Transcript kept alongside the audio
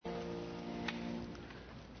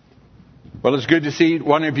Well, it's good to see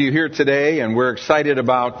one of you here today, and we're excited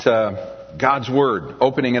about God's Word,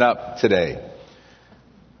 opening it up today.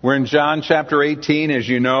 We're in John chapter 18, as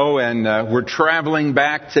you know, and we're traveling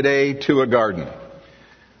back today to a garden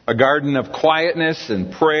of quietness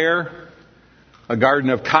and prayer, a garden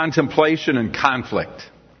of contemplation and conflict.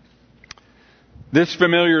 This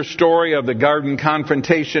familiar story of the garden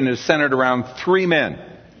confrontation is centered around three men: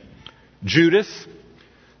 Judas,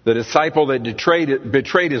 the disciple that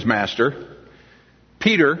betrayed his master;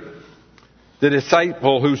 Peter, the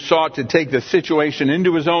disciple who sought to take the situation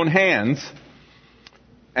into his own hands;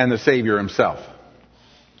 and the Savior himself.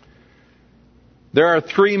 There are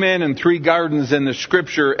three men and three gardens in the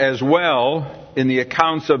Scripture as well in the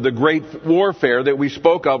accounts of the great warfare that we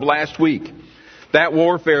spoke of last week. That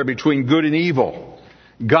warfare between good and evil,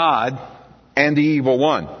 God and the evil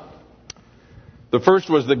one. The first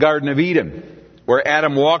was the Garden of Eden, where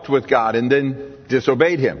Adam walked with God and then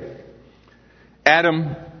disobeyed him.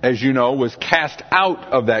 Adam, as you know, was cast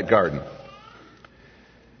out of that garden.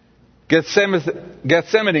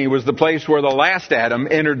 Gethsemane was the place where the last Adam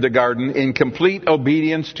entered the garden in complete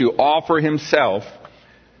obedience to offer himself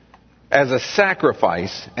as a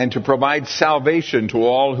sacrifice and to provide salvation to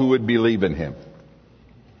all who would believe in him.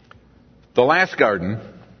 The last garden,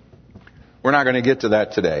 we're not going to get to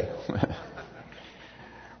that today.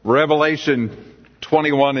 Revelation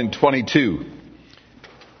 21 and 22,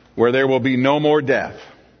 where there will be no more death,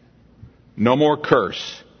 no more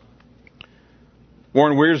curse.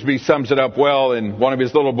 Warren Wiersbe sums it up well in one of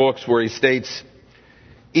his little books where he states,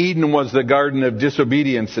 Eden was the garden of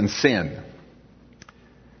disobedience and sin.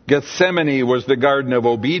 Gethsemane was the garden of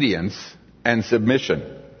obedience and submission.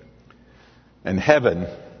 And heaven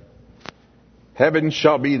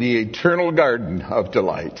shall be the eternal garden of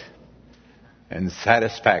delight and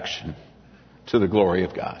satisfaction to the glory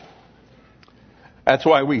of God. That's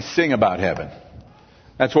why we sing about heaven.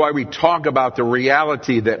 That's why we talk about the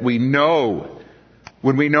reality that we know.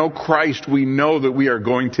 When we know Christ, we know that we are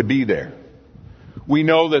going to be there. We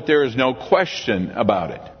know that there is no question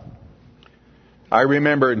about it. I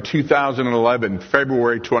remember in 2011,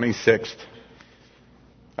 February 26th,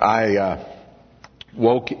 I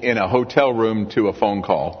woke in a hotel room to a phone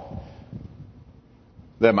call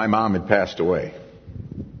that my mom had passed away.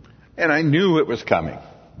 And I knew it was coming.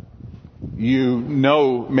 You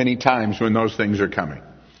know many times when those things are coming.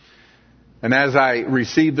 And as I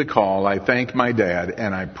received the call, I thanked my dad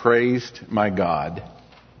and I praised my God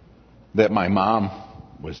that my mom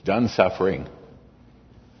was done suffering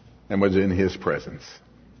and was in his presence.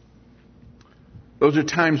 Those are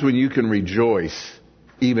times when you can rejoice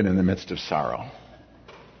even in the midst of sorrow.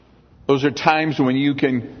 Those are times when you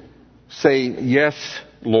can say, yes,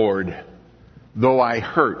 Lord, though I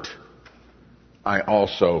hurt, I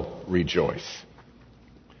also rejoice.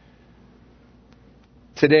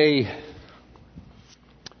 Today,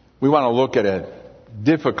 we want to look at a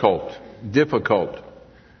difficult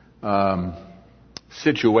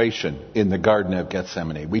situation in the Garden of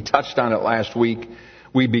Gethsemane. We touched on it last week.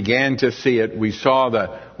 We began to see it. We saw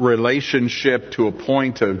the relationship to a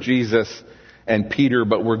point of Jesus and Peter,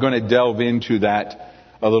 but we're going to delve into that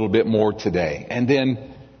a little bit more today. And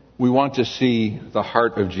then we want to see the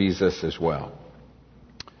heart of Jesus as well.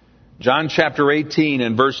 John chapter 18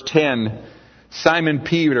 and verse 10, Simon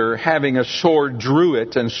Peter, having a sword, drew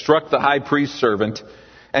it and struck the high priest's servant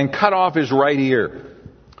and cut off his right ear.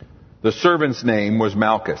 The servant's name was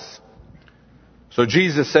Malchus. So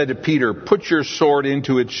Jesus said to Peter, put your sword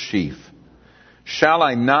into its sheath. Shall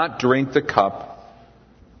I not drink the cup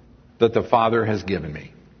that the Father has given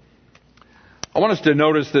me? I want us to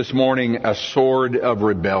notice this morning a sword of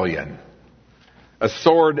rebellion. A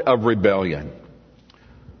sword of rebellion.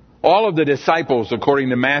 All of the disciples, according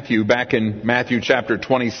to Matthew, back in Matthew chapter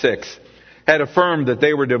 26, had affirmed that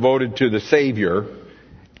they were devoted to the Savior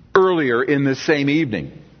earlier in this same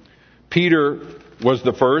evening. Peter was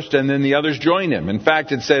the first, and then the others joined him. In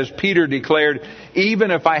fact, it says, Peter declared,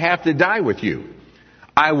 even if I have to die with you,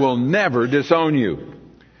 I will never disown you.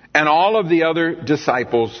 And all of the other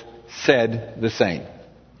disciples said the same.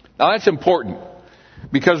 Now that's important,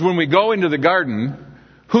 because when we go into the garden,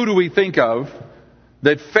 who do we think of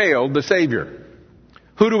that failed the Savior?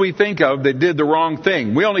 Who do we think of that did the wrong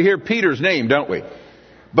thing? We only hear Peter's name, don't we?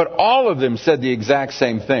 But all of them said the exact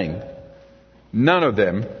same thing. None of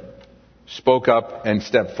them spoke up and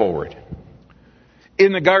stepped forward.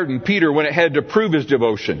 In the garden, Peter went ahead to prove his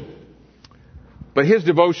devotion. But his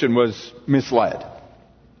devotion was misled.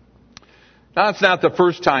 Now, it's not the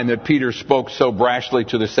first time that Peter spoke so brashly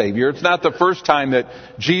to the Savior. It's not the first time that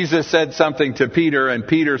Jesus said something to Peter and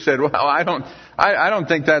Peter said, well, I don't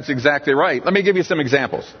think that's exactly right. Let me give you some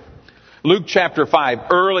examples. Luke chapter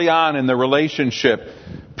 5, early on in the relationship,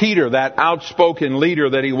 Peter, that outspoken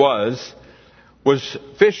leader that he was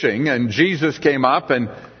fishing, and Jesus came up, and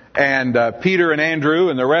Peter and Andrew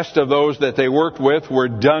and the rest of those that they worked with were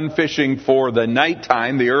done fishing for the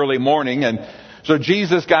nighttime, the early morning, and so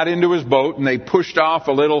Jesus got into his boat and they pushed off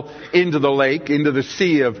a little into the lake, into the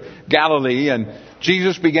Sea of Galilee, and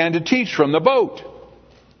Jesus began to teach from the boat.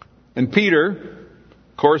 And Peter,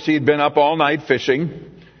 of course, he had been up all night fishing.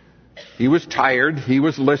 He was tired. He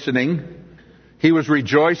was listening. He was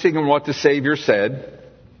rejoicing in what the Savior said.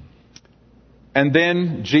 And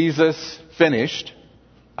then Jesus finished.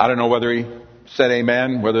 I don't know whether he said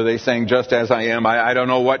amen, whether they sang just as I am. I don't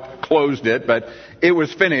know what closed it, but it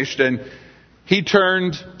was finished. And he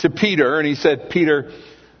turned to Peter and he said, Peter,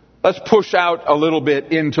 let's push out a little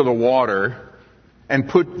bit into the water and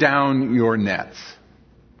put down your nets.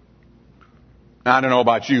 Now, I don't know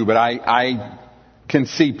about you, but I can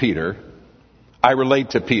see Peter. I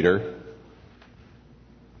relate to Peter.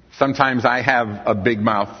 Sometimes I have a big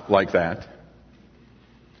mouth like that.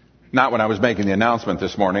 Not when I was making the announcement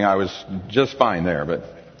this morning. I was just fine there, but.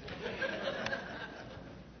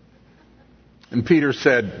 And Peter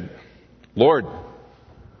said, Lord,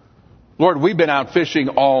 we've been out fishing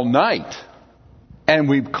all night and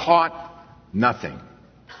we've caught nothing.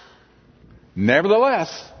 Nevertheless,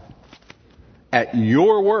 at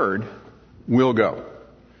your word, we'll go.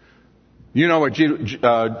 You know what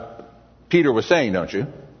Peter was saying, don't you?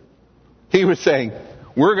 He was saying,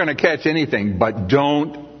 we're going to catch anything, but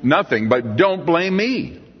don't blame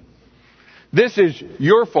me. This is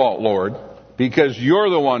your fault, Lord, because you're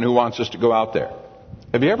the one who wants us to go out there.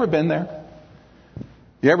 Have you ever been there?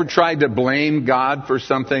 You ever tried to blame God for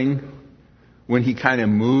something when he kind of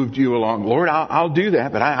moved you along? Lord, I'll do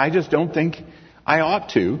that, but I just don't think I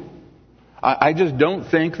ought to. I just don't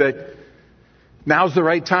think that now's the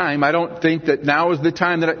right time. I don't think that now is the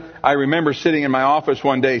time that I remember sitting in my office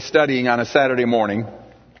one day studying on a Saturday morning.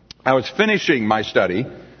 I was finishing my study.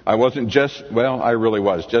 I really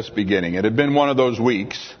was just beginning. It had been one of those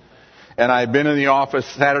weeks. And I had been in the office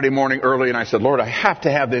Saturday morning early, and I said, Lord, I have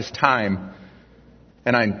to have this time.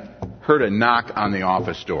 And I heard a knock on the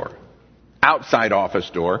office door. Outside office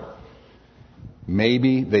door.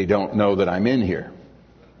 Maybe they don't know that I'm in here.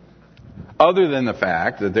 Other than the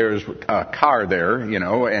fact that there's a car there,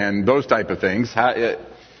 and those type of things.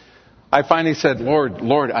 I finally said,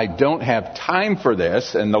 Lord, I don't have time for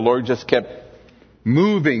this. And the Lord just kept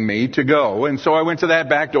moving me to go. And so I went to that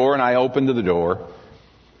back door and I opened the door.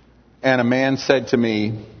 And a man said to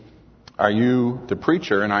me, are you the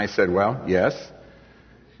preacher? And I said, well, yes.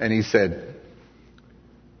 And he said,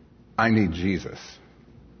 I need Jesus.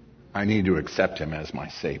 I need to accept him as my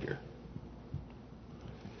Savior.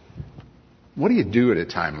 What do you do at a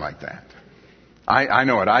time like that? I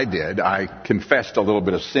know what I did. I confessed a little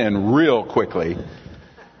bit of sin real quickly.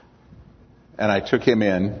 And I took him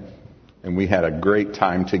in, and we had a great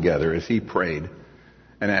time together as he prayed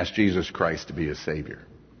and asked Jesus Christ to be his Savior.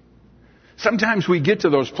 Sometimes we get to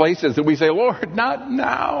those places that we say, Lord, not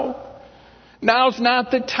now. Now's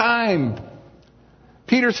not the time.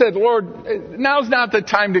 Peter said, Lord, now's not the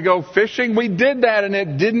time to go fishing. We did that and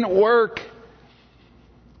it didn't work.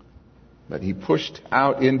 But he pushed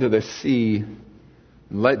out into the sea,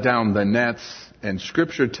 let down the nets, and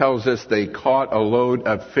Scripture tells us they caught a load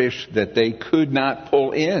of fish that they could not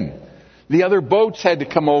pull in. The other boats had to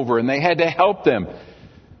come over and they had to help them.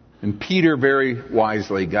 And Peter very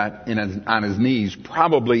wisely got on his knees,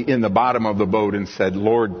 probably in the bottom of the boat, and said,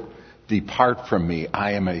 Lord, depart from me.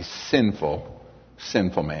 I am a sinful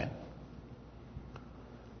man.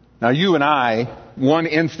 Now you and I, one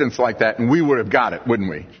instance like that, and we would have got it, wouldn't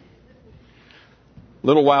we? A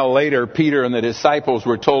little while later, Peter and the disciples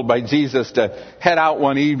were told by Jesus to head out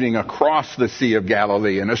one evening across the Sea of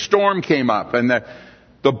Galilee. And a storm came up and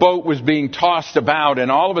the boat was being tossed about. And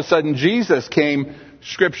all of a sudden Jesus came,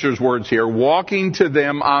 Scripture's words here, walking to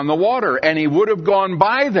them on the water. And he would have gone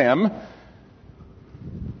by them,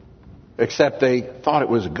 except they thought it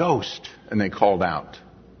was a ghost and they called out.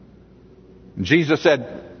 And Jesus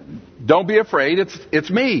said, don't be afraid, it's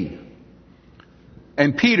me.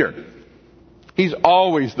 And Peter, he's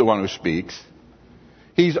always the one who speaks.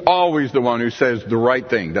 He's always the one who says the right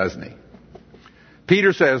thing, doesn't he?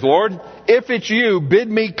 Peter says, Lord, if it's you, bid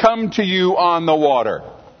me come to you on the water.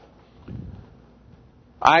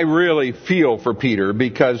 I really feel for Peter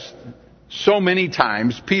because so many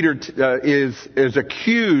times Peter is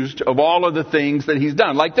accused of all of the things that he's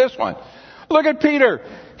done. Like this one. Look at Peter.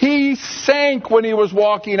 He sank when he was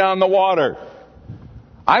walking on the water.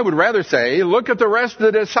 I would rather say, look at the rest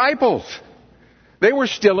of the disciples. They were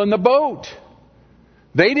still in the boat.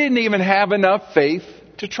 They didn't even have enough faith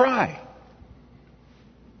to try.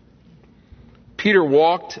 Peter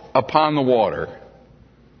walked upon the water,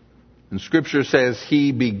 and Scripture says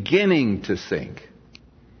he, beginning to sink,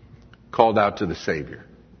 called out to the Savior.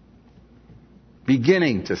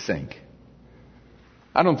 Beginning to sink.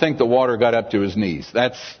 I don't think the water got up to his knees.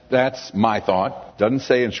 That's my thought. Doesn't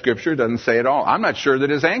say in Scripture, doesn't say at all. I'm not sure that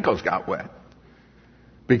his ankles got wet,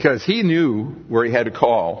 because he knew where he had to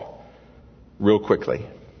call real quickly.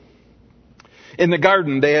 In the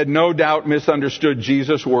garden, they had no doubt misunderstood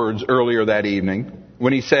Jesus' words earlier that evening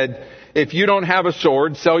when he said, "If you don't have a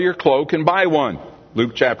sword, sell your cloak and buy one."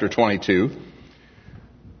 Luke chapter 22.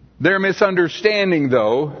 Their misunderstanding,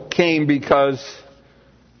 though, came because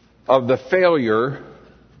of the failure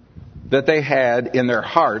that they had in their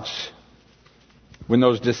hearts when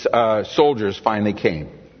those soldiers finally came.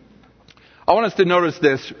 I want us to notice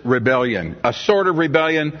this rebellion, a sort of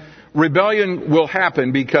rebellion. Rebellion will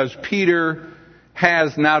happen because Peter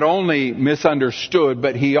has not only misunderstood,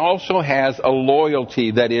 but he also has a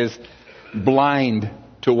loyalty that is blind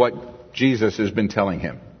to what Jesus has been telling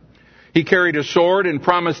him. He carried a sword and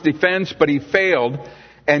promised defense, but he failed,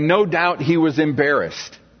 and no doubt he was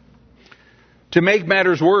embarrassed. To make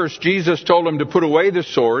matters worse, Jesus told him to put away the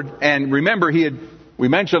sword, and remember, we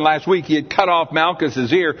mentioned last week, he had cut off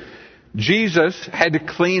Malchus's ear. Jesus had to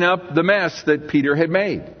clean up the mess that Peter had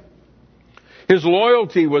made. His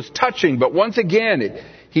loyalty was touching, but once again,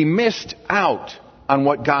 he missed out on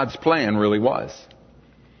what God's plan really was.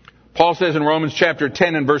 Paul says in Romans chapter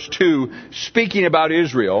 10 and verse 2, speaking about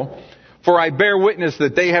Israel, "For I bear witness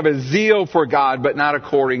that they have a zeal for God, but not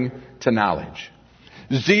according to knowledge."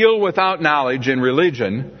 Zeal without knowledge in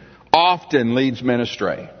religion often leads men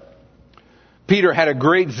astray. Peter had a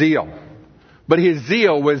great zeal, but his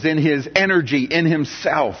zeal was in his energy, in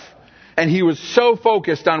himself. And he was so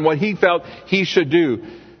focused on what he felt he should do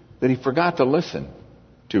that he forgot to listen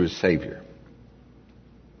to his Savior.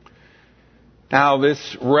 Now,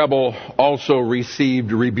 this rebel also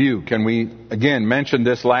received rebuke, and we again mentioned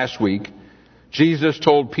this last week. Jesus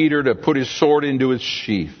told Peter to put his sword into his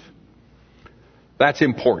sheath. That's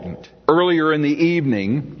important. Earlier in the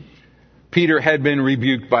evening, Peter had been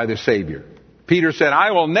rebuked by the Savior. Peter said,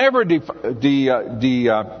 "I will never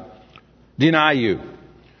deny you."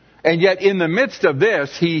 And yet in the midst of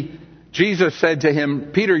this, Jesus said to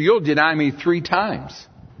him, "Peter, you'll deny me 3 times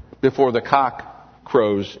before the cock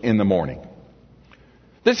crows in the morning."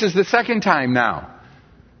 This is the second time now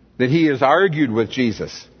that he has argued with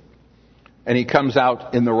Jesus, and he comes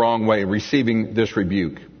out in the wrong way, receiving this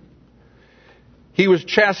rebuke. He was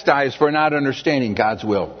chastised for not understanding God's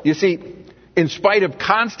will. You see, in spite of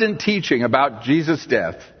constant teaching about Jesus'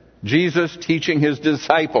 death, Jesus teaching his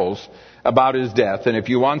disciples about his death, and if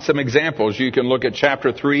you want some examples, you can look at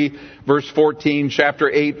chapter 3, verse 14, chapter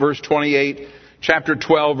 8, verse 28, chapter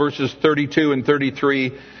 12, verses 32 and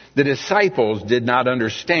 33. The disciples did not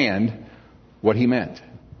understand what he meant.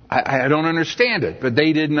 I don't understand it, but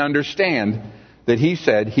they didn't understand that he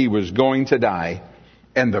said he was going to die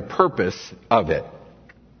and the purpose of it.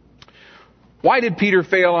 Why did Peter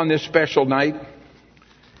fail on this special night?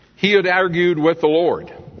 He had argued with the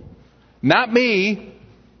Lord. "Not me.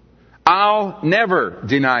 I'll never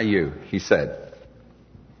deny you," he said.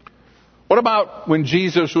 What about when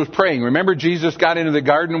Jesus was praying? Remember, Jesus got into the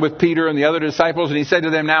garden with Peter and the other disciples, and he said to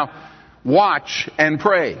them, "Now, watch and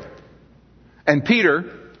pray." And Peter,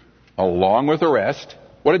 along with the rest,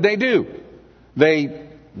 what did they do? They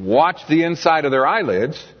watched the inside of their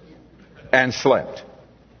eyelids and slept.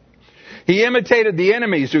 He imitated the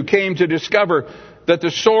enemies who came to discover that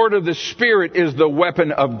the sword of the Spirit is the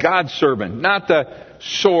weapon of God's servant, not the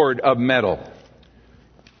sword of metal.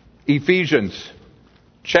 Ephesians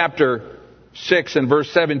chapter 6 and verse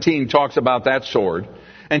 17 talks about that sword.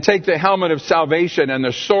 "And take the helmet of salvation and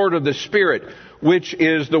the sword of the Spirit, which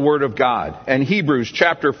is the Word of God." And Hebrews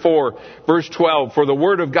chapter 4, verse 12, "For the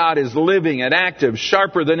Word of God is living and active,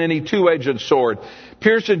 sharper than any two-edged sword,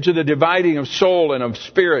 piercing to the dividing of soul and of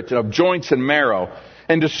spirit and of joints and marrow,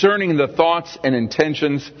 and discerning the thoughts and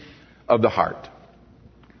intentions of the heart."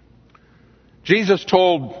 Jesus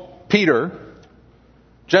told Peter,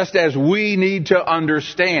 just as we need to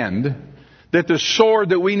understand that the sword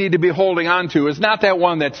that we need to be holding on to is not that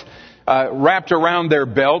one that's wrapped around their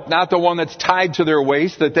belt, not the one that's tied to their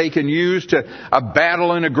waist that they can use to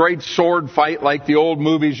battle in a great sword fight like the old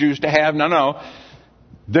movies used to have. No.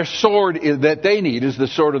 The sword that they need is the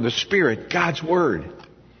sword of the Spirit, God's Word.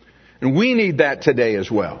 And we need that today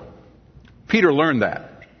as well. Peter learned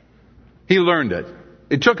that. He learned it.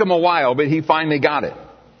 It took him a while, but he finally got it.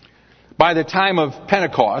 By the time of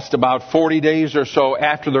Pentecost, about 40 days or so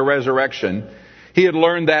after the resurrection, He had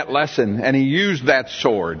learned that lesson, and he used that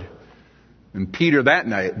sword. And Peter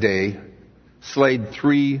that day slayed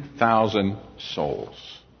 3,000 souls.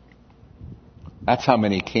 That's how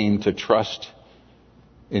many came to trust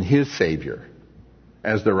in his Savior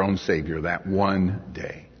as their own Savior that one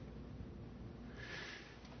day.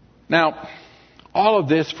 Now, all of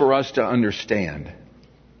this for us to understand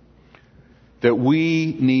that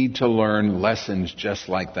we need to learn lessons just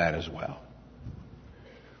like that as well.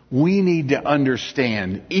 We need to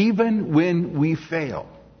understand, even when we fail,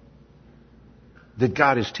 that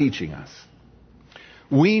God is teaching us.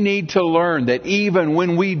 We need to learn that even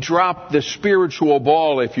when we drop the spiritual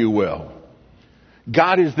ball, if you will,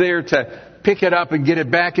 God is there to pick it up and get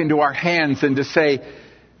it back into our hands and to say,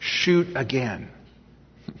 shoot again.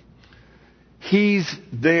 He's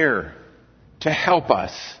there to help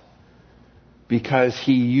us because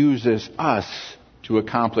He uses us to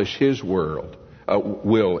accomplish His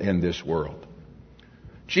will in this world.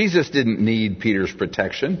 Jesus didn't need Peter's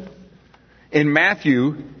protection. In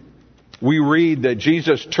Matthew, we read that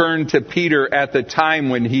Jesus turned to Peter at the time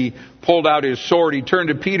when he pulled out his sword. He turned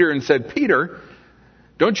to Peter and said, Peter,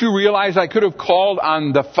 don't you realize I could have called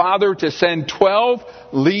on the Father to send 12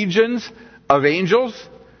 legions of angels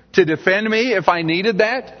to defend me if I needed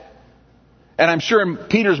that? And I'm sure in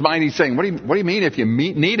Peter's mind he's saying, what do you mean if you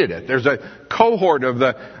needed it? There's a cohort of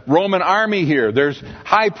the Roman army here. There's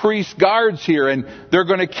high priest guards here, and they're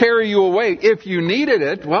going to carry you away. If you needed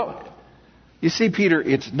it, well, you see, Peter,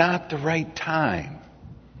 it's not the right time.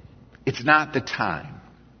 It's not the time.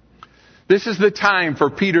 This is the time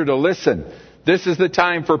for Peter to listen. This is the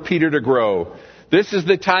time for Peter to grow. This is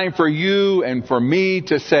the time for you and for me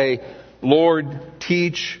to say, Lord,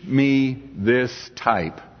 teach me this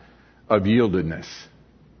type of yieldedness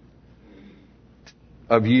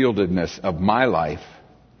of my life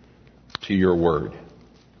to your word.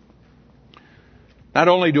 Not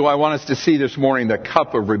only do I want us to see this morning the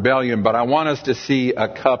cup of rebellion, but I want us to see a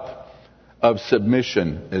cup of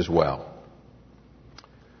submission as well.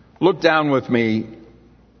 Look down with me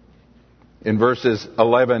in verses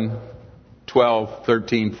 11, 12,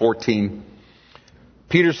 13, 14.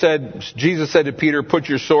 Jesus said to Peter, put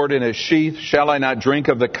your sword in its sheath. Shall I not drink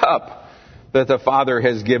of the cup that the Father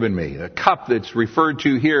has given me? The cup that's referred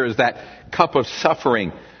to here is that cup of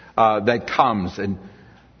suffering that comes, and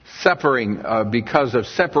suffering because of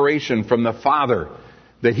separation from the Father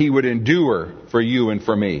that He would endure for you and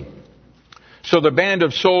for me. So the band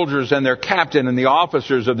of soldiers and their captain and the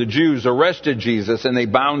officers of the Jews arrested Jesus, and they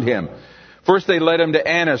bound Him. First they led Him to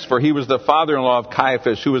Annas, for he was the father-in-law of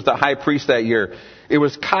Caiaphas, who was the high priest that year. It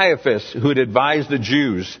was Caiaphas who had advised the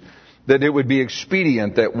Jews that it would be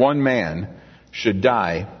expedient that one man should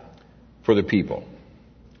die for the people.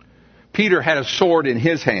 Peter had a sword in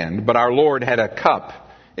his hand, but our Lord had a cup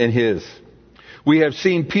in His. We have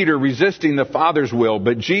seen Peter resisting the Father's will,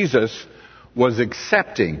 but Jesus was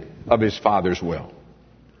accepting of His Father's will.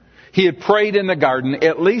 He had prayed in the garden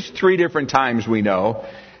at least 3 different times, we know,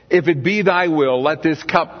 if it be thy will, let this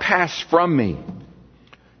cup pass from me.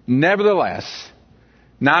 Nevertheless,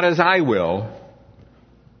 not as I will,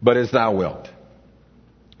 but as thou wilt.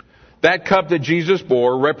 That cup that Jesus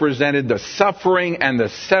bore represented the suffering and the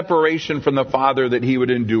separation from the Father that He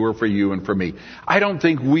would endure for you and for me. I don't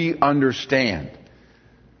think we understand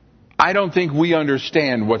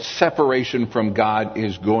what separation from God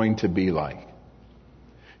is going to be like.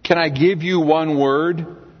 Can I give you one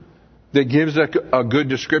word that gives a good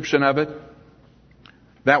description of it?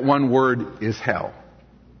 That one word is hell.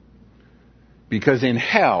 Because in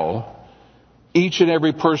hell, each and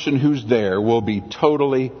every person who's there will be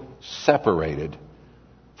totally separated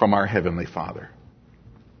from our Heavenly Father.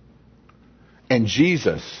 And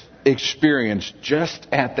Jesus experienced just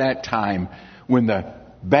at that time, when the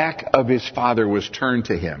back of His Father was turned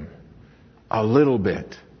to Him, a little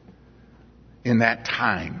bit in that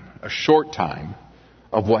time, a short time,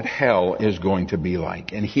 of what hell is going to be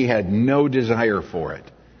like. And He had no desire for it,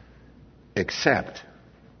 except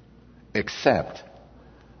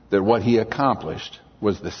that what He accomplished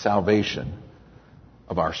was the salvation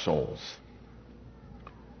of our souls.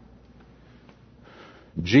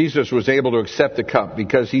 Jesus was able to accept the cup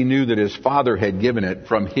because He knew that His Father had given it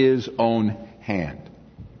from His own hand.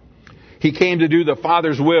 He came to do the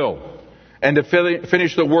Father's will and to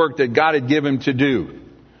finish the work that God had given Him to do.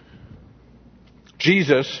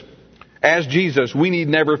 As Jesus, we need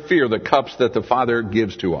never fear the cups that the Father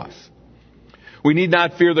gives to us. We need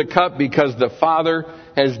not fear the cup because the Father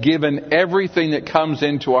has given everything that comes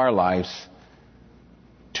into our lives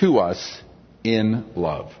to us in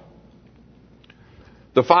love.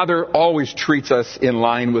 The Father always treats us in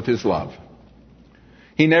line with His love.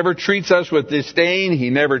 He never treats us with disdain. He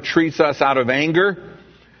never treats us out of anger.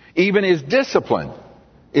 Even His discipline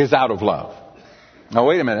is out of love. Now,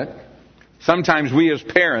 wait a minute. Sometimes we as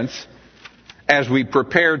parents, as we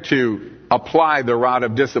prepare to apply the rod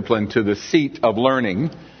of discipline to the seat of learning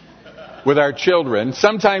with our children,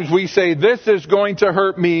 sometimes we say, this is going to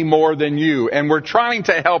hurt me more than you. And we're trying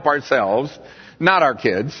to help ourselves, not our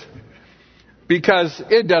kids, because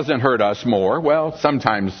it doesn't hurt us more. Well,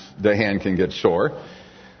 sometimes the hand can get sore.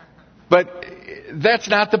 But that's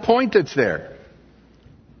not the point that's there.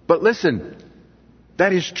 But listen,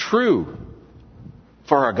 that is true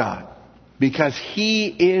for our God, because He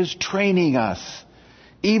is training us,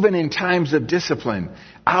 even in times of discipline,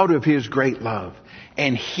 out of His great love.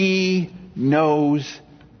 And He knows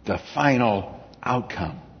the final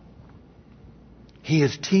outcome. He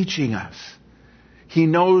is teaching us. He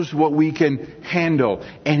knows what we can handle,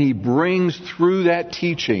 and He brings through that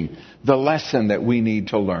teaching the lesson that we need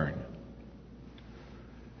to learn.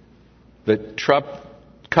 The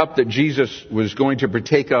cup that Jesus was going to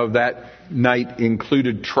partake of that night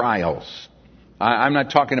included trials. I'm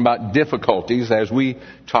not talking about difficulties as we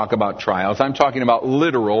talk about trials. I'm talking about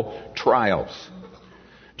literal trials.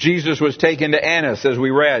 Jesus was taken to Annas, as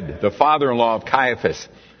we read, the father-in-law of Caiaphas.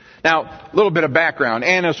 Now, a little bit of background.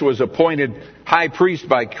 Annas was appointed high priest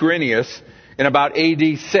by Quirinius in about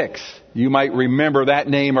AD 6. You might remember that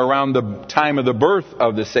name around the time of the birth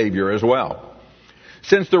of the Savior as well.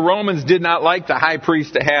 Since the Romans did not like the high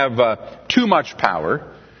priest to have too much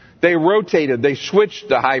power, they switched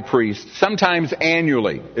the high priest, sometimes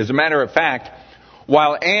annually. As a matter of fact,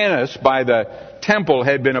 while Annas by the temple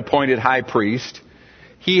had been appointed high priest,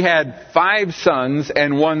 he had 5 sons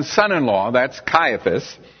and 1 son-in-law, that's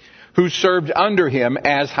Caiaphas, who served under him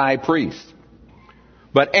as high priest.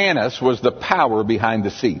 But Annas was the power behind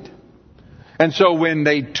the seat. And so when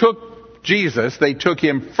they took Jesus, they took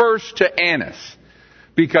Him first to Annas,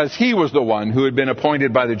 because he was the one who had been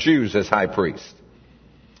appointed by the Jews as high priest.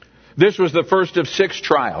 This was the first of 6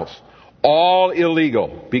 trials, all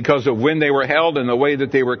illegal because of when they were held and the way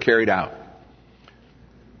that they were carried out.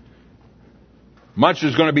 Much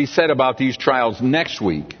is going to be said about these trials next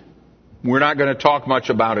week. We're not going to talk much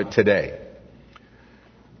about it today.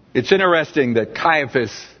 It's interesting that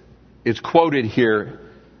Caiaphas is quoted here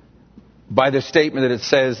by the statement that it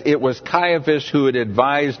says, it was Caiaphas who had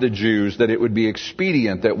advised the Jews that it would be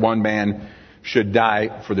expedient that one man should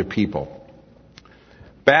die for the people.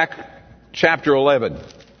 Back chapter 11,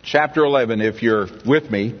 if you're with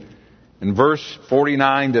me, in verse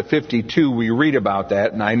 49 to 52, we read about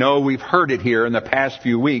that. And I know we've heard it here in the past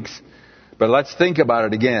few weeks, but let's think about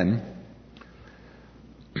it again.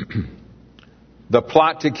 The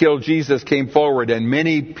plot to kill Jesus came forward, and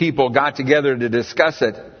many people got together to discuss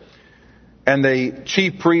it. And the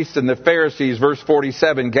chief priests and the Pharisees, verse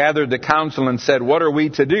 47, gathered the council and said, what are we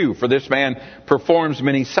to do? For this man performs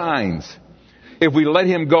many signs. If we let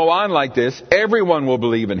him go on like this, everyone will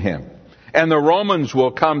believe in him. And the Romans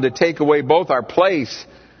will come to take away both our place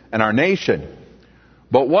and our nation.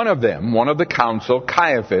 But one of them, one of the council,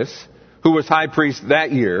 Caiaphas, who was high priest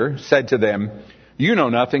that year, said to them, you know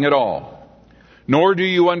nothing at all. Nor do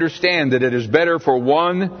you understand that it is better for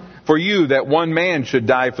you that one man should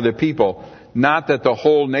die for the people, not that the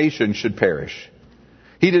whole nation should perish.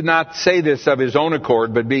 He did not say this of his own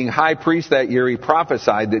accord, but being high priest that year, he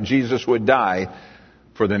prophesied that Jesus would die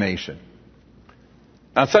for the nation.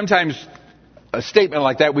 Now, sometimes a statement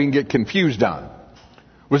like that we can get confused on.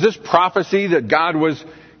 Was this prophecy that God was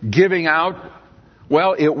giving out?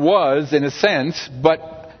 Well, it was in a sense,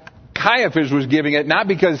 but Caiaphas was giving it not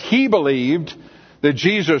because he believed that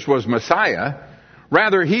Jesus was Messiah.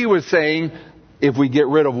 Rather, he was saying, if we get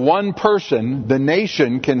rid of one person, the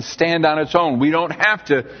nation can stand on its own. We don't have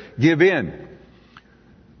to give in.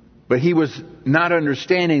 But he was not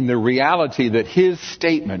understanding the reality that his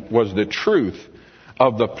statement was the truth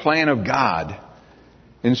of the plan of God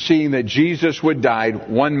in seeing that Jesus would die,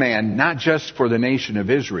 one man, not just for the nation of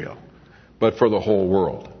Israel, but for the whole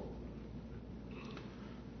world.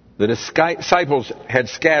 The disciples had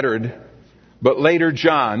scattered, but later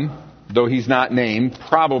John, though he's not named,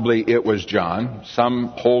 probably it was John. Some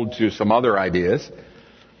hold to some other ideas.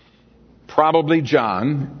 Probably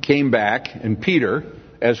John came back, and Peter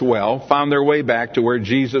as well, found their way back to where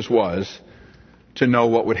Jesus was to know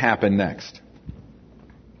what would happen next.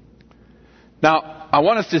 Now, I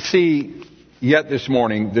want us to see yet this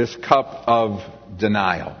morning this cup of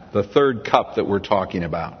denial, the third cup that we're talking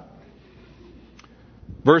about.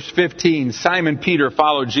 Verse 15, Simon Peter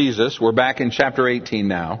followed Jesus. We're back in chapter 18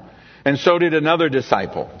 now. And so did another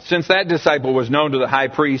disciple. Since that disciple was known to the high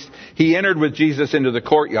priest, he entered with Jesus into the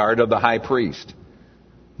courtyard of the high priest.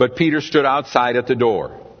 but Peter stood outside at the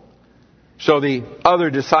door. So the other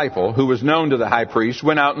disciple, who was known to the high priest,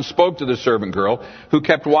 went out and spoke to the servant girl who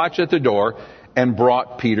kept watch at the door and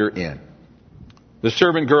brought Peter in. The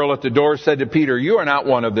servant girl at the door said to Peter, "You are not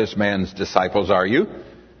one of this man's disciples, are you?"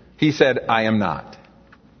 He said, "I am not."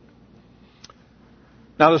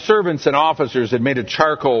 Now the servants and officers had made a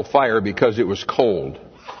charcoal fire because it was cold,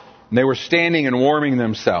 and they were standing and warming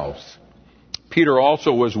themselves. Peter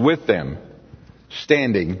also was with them,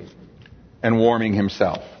 standing and warming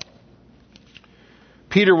himself.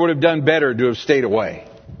 Peter would have done better to have stayed away.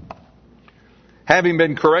 Having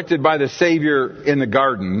been corrected by the Savior in the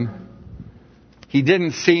garden, he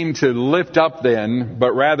didn't seem to lift up then,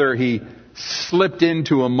 but rather he slipped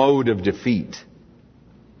into a mode of defeat.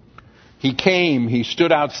 He came, he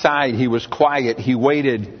stood outside, he was quiet, he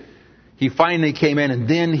waited. He finally came in, and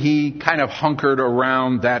then he kind of hunkered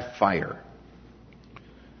around that fire.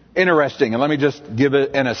 Interesting, and let me just give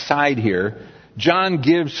an aside here. John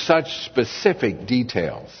gives such specific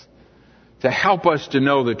details to help us to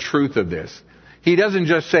know the truth of this. He doesn't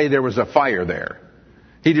just say there was a fire there.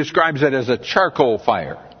 He describes it as a charcoal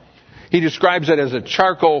fire. He describes it as a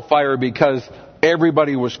charcoal fire because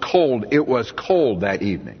everybody was cold. It was cold that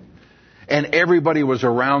evening. And everybody was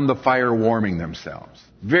around the fire warming themselves.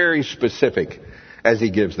 Very specific as he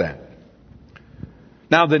gives that.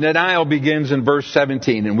 Now the denial begins in verse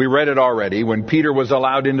 17, and we read it already. When Peter was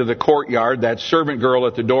allowed into the courtyard, that servant girl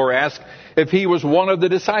at the door asked if he was one of the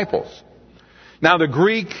disciples. Now the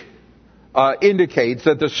Greek indicates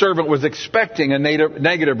that the servant was expecting a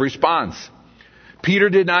negative response. Peter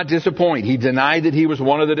did not disappoint. He denied that he was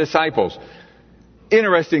one of the disciples.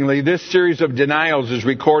 Interestingly, this series of denials is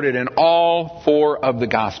recorded in all 4 of the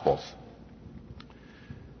Gospels.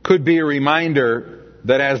 Could be a reminder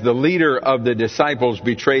that as the leader of the disciples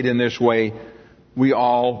betrayed in this way, we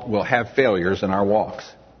all will have failures in our walks.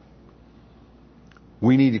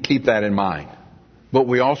 We need to keep that in mind. But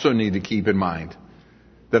we also need to keep in mind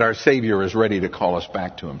that our Savior is ready to call us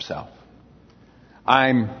back to Himself.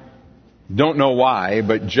 I don't know why,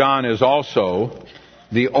 but John is also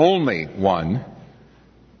the only one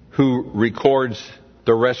who records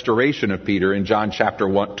the restoration of Peter in John chapter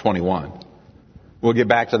 21. We'll get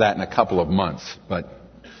back to that in a couple of months, but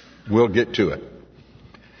we'll get to it.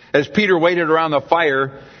 As Peter waited around the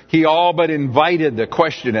fire, he all but invited the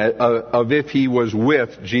question of if he was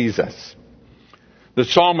with Jesus. The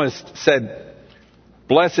psalmist said,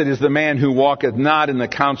 "Blessed is the man who walketh not in the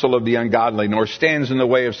counsel of the ungodly, nor stands in the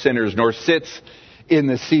way of sinners, nor sits in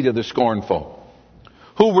the seat of the scornful."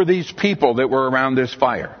 Who were these people that were around this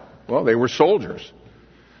fire? Well, they were soldiers.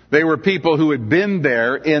 They were people who had been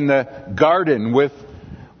there in the garden with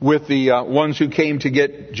the ones who came to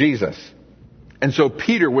get Jesus. And so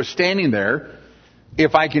Peter was standing there,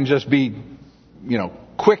 if I can just be,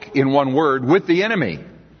 quick in one word, with the enemy.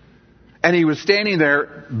 And he was standing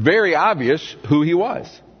there, very obvious who he was.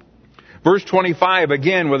 Verse 25,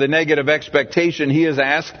 again, with a negative expectation, he is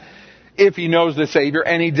asked if he knows the Savior,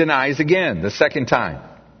 and he denies again, the second time.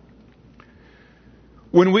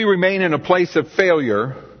 When we remain in a place of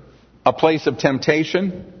failure, a place of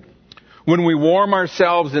temptation, when we warm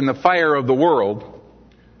ourselves in the fire of the world,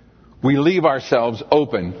 we leave ourselves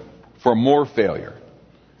open for more failure.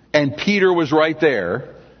 And Peter was right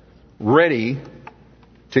there, ready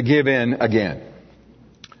to give in again.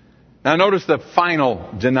 Now notice the final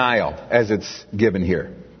denial as it's given here.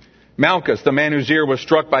 Malchus, the man whose ear was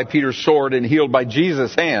struck by Peter's sword and healed by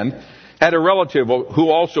Jesus' hand, had a relative who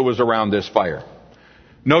also was around this fire.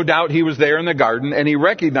 No doubt he was there in the garden, and he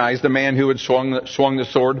recognized the man who had swung the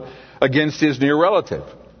sword against his near relative.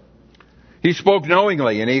 He spoke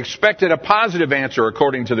knowingly, and he expected a positive answer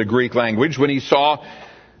according to the Greek language when he saw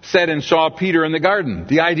Peter in the garden.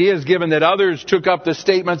 The idea is given that others took up the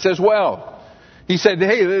statements as well. He said,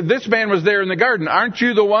 "Hey, this man was there in the garden. Aren't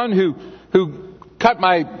you the one who cut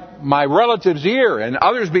my relative's ear?" And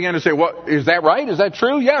others began to say, "What, is that right? Is that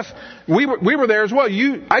true?" "Yes, we were there as well.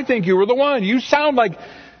 I think you were the one. You sound like..."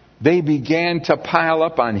 They began to pile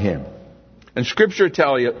up on him. And Scripture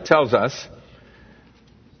tells us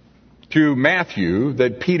through Matthew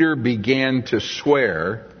that Peter began to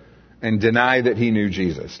swear and deny that he knew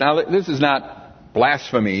Jesus. Now, this is not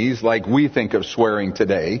blasphemies like we think of swearing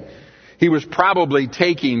today. He was probably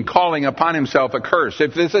calling upon himself a curse.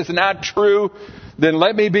 If this is not true, then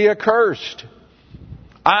let me be accursed.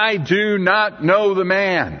 I do not know the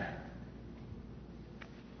man.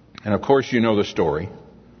 And of course you know the story.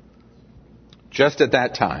 Just at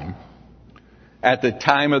that time, at the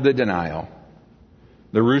time of the denial,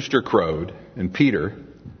 the rooster crowed, and Peter,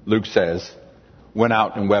 Luke says, went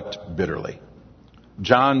out and wept bitterly.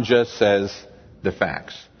 John just says the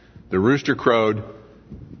facts. The rooster crowed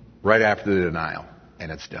right after the denial,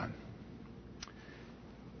 and it's done.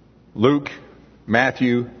 Luke,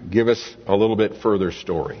 Matthew give us a little bit further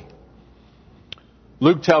story.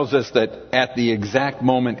 Luke tells us that at the exact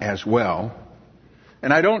moment as well,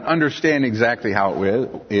 and I don't understand exactly how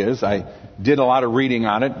it is. I did a lot of reading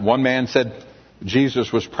on it. One man said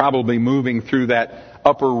Jesus was probably moving through that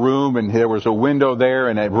upper room and there was a window there,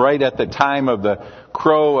 and right at the time of the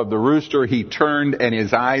crow of the rooster, he turned and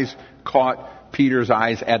his eyes caught Peter's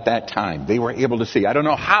eyes at that time. They were able to see. I don't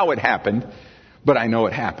know how it happened, but I know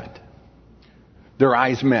it happened. Their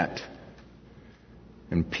eyes met.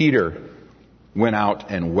 And Peter went out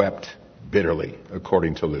and wept bitterly,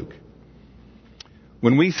 according to Luke.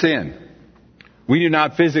 When we sin, we do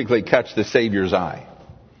not physically catch the Savior's eye.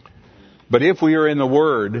 But if we are in the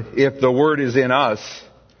Word, if the Word is in us,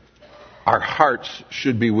 our hearts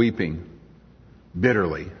should be weeping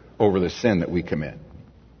bitterly over the sin that we commit.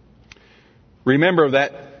 Remember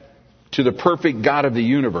that to the perfect God of the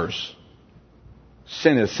universe,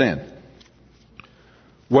 sin is sin.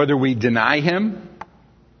 Whether we deny Him,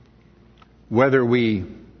 whether we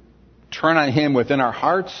turn on Him within our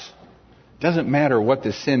hearts, doesn't matter what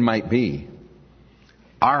the sin might be.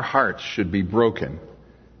 Our hearts should be broken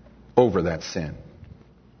over that sin.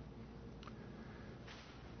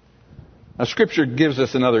 Now, Scripture gives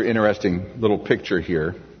us another interesting little picture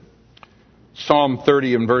here. Psalm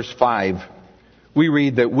 30 and verse 5, we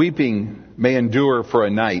read that weeping may endure for a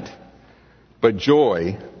night, but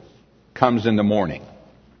joy comes in the morning.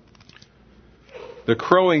 The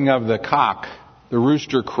crowing of the cock, the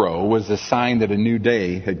rooster crow, was a sign that a new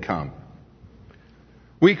day had come.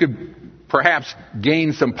 We could perhaps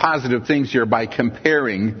gain some positive things here by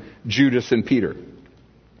comparing Judas and Peter.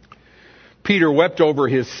 Peter wept over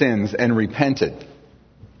his sins and repented.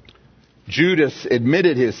 Judas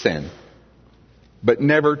admitted his sin, but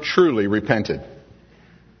never truly repented.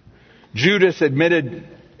 Judas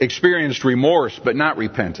experienced remorse, but not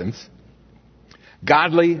repentance.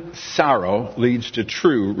 Godly sorrow leads to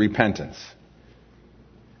true repentance.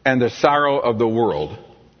 And the sorrow of the world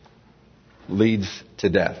leads to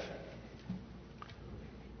death.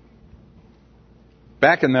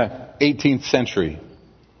 Back in the 18th century,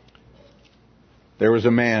 there was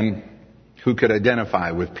a man who could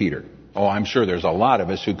identify with Peter. Oh, I'm sure there's a lot of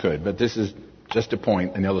us who could, but this is just a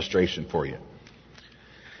point, an illustration for you.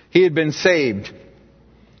 He had been saved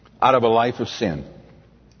out of a life of sin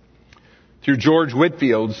through George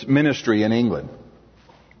Whitfield's ministry in England.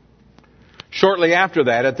 Shortly after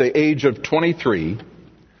that, at the age of 23,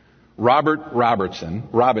 Robert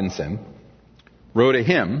Robinson wrote a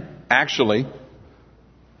hymn, actually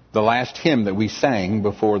the last hymn that we sang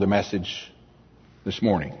before the message this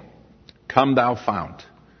morning. Come thou fount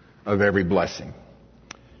of every blessing,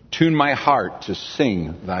 tune my heart to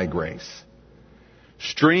sing thy grace.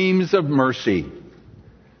 Streams of mercy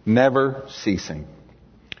never ceasing,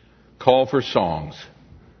 call for songs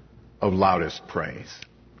of loudest praise.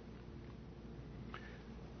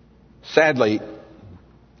 Sadly,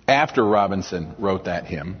 after Robinson wrote that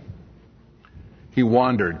hymn, he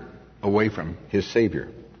wandered away from his Savior.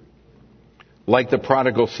 Like the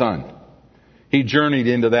prodigal son, he journeyed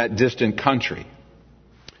into that distant country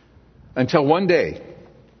until one day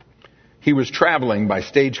he was traveling by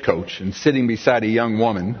stagecoach and sitting beside a young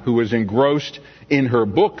woman who was engrossed in her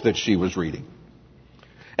book that she was reading.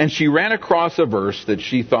 And she ran across a verse that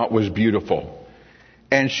she thought was beautiful.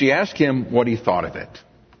 And she asked him what he thought of it.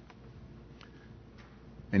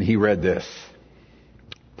 And he read this: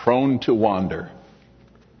 prone to wander,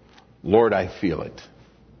 Lord, I feel it.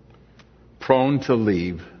 Prone to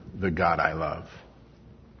leave the God I love.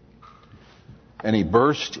 And he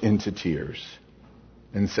burst into tears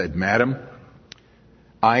and said, Madam,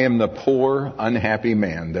 I am the poor, unhappy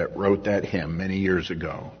man that wrote that hymn many years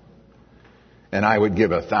ago. And I would give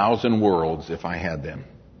 1,000 worlds, if I had them,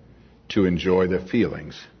 to enjoy the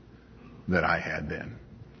feelings that I had then.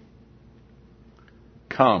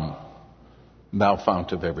 Come, thou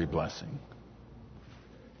fount of every blessing.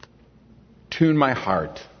 Tune my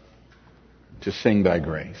heart to sing thy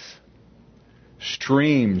grace.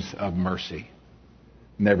 Streams of mercy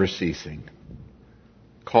never ceasing,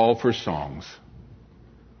 call for songs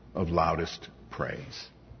of loudest praise.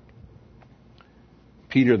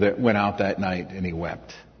 Peter that went out that night and he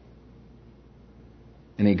wept.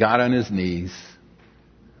 And he got on his knees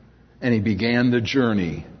and he began the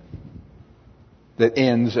journey that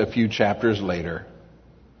ends a few chapters later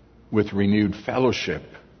with renewed fellowship,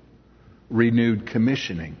 renewed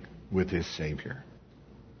commissioning with his Savior.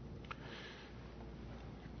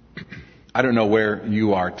 I don't know where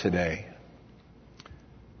you are today,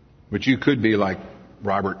 but you could be like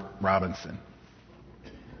Robert Robinson.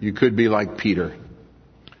 You could be like Peter.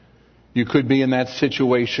 You could be in that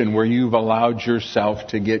situation where you've allowed yourself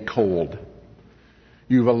to get cold.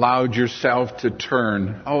 You've allowed yourself to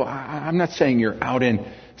turn. I'm not saying you're out in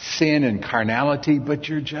sin and carnality, but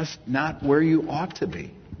you're just not where you ought to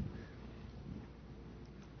be.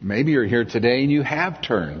 Maybe you're here today and you have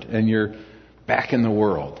turned and you're back in the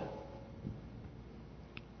world.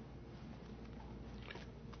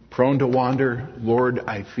 Prone to wander, Lord,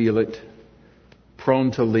 I feel it.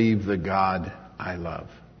 Prone to leave the God I love.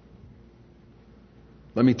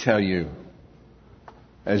 Let me tell you,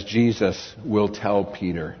 as Jesus will tell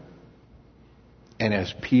Peter, and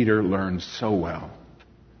as Peter learned so well,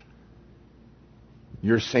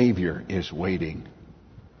 your Savior is waiting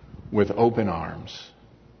with open arms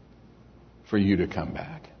for you to come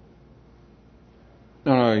back.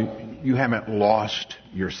 No, you haven't lost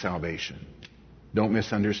your salvation. Don't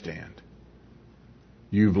misunderstand.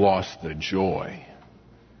 You've lost the joy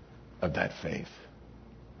of that faith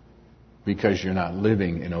because you're not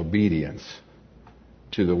living in obedience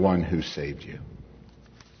to the one who saved you.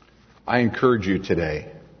 I encourage you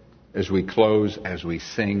today, as we close, as we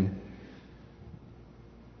sing,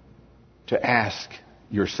 to ask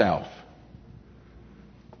yourself,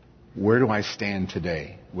 where do I stand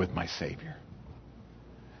today with my Savior?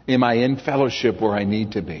 Am I in fellowship where I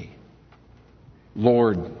need to be?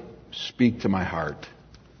 Lord, speak to my heart.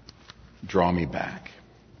 Draw me back.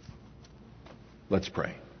 Let's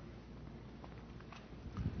pray.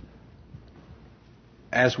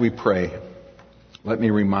 As we pray, let me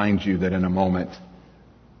remind you that in a moment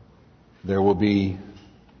there will be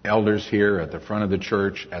elders here at the front of the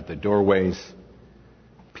church, at the doorways,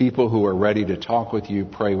 people who are ready to talk with you,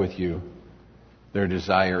 pray with you. Their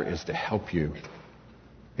desire is to help you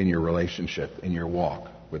in your relationship, in your walk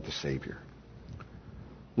with the Savior.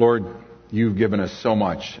 Lord, you've given us so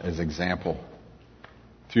much as example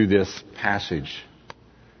through this passage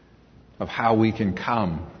of how we can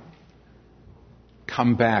come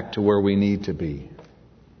back to where we need to be.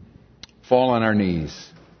 Fall on our knees,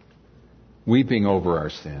 weeping over our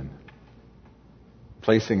sin,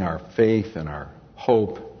 placing our faith and our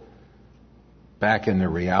hope back in the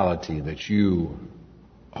reality that you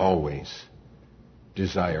always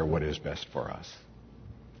desire what is best for us.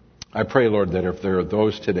 I pray, Lord, that if there are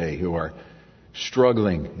those today who are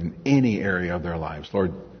struggling in any area of their lives,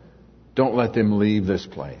 Lord, don't let them leave this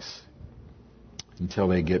place until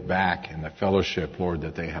they get back in the fellowship, Lord,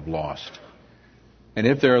 that they have lost. And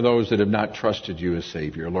if there are those that have not trusted you as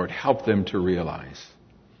Savior, Lord, help them to realize.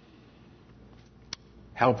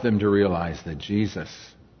 Help them to realize that Jesus,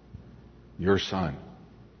 your Son,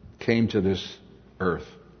 came to this earth,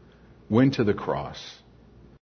 went to the cross,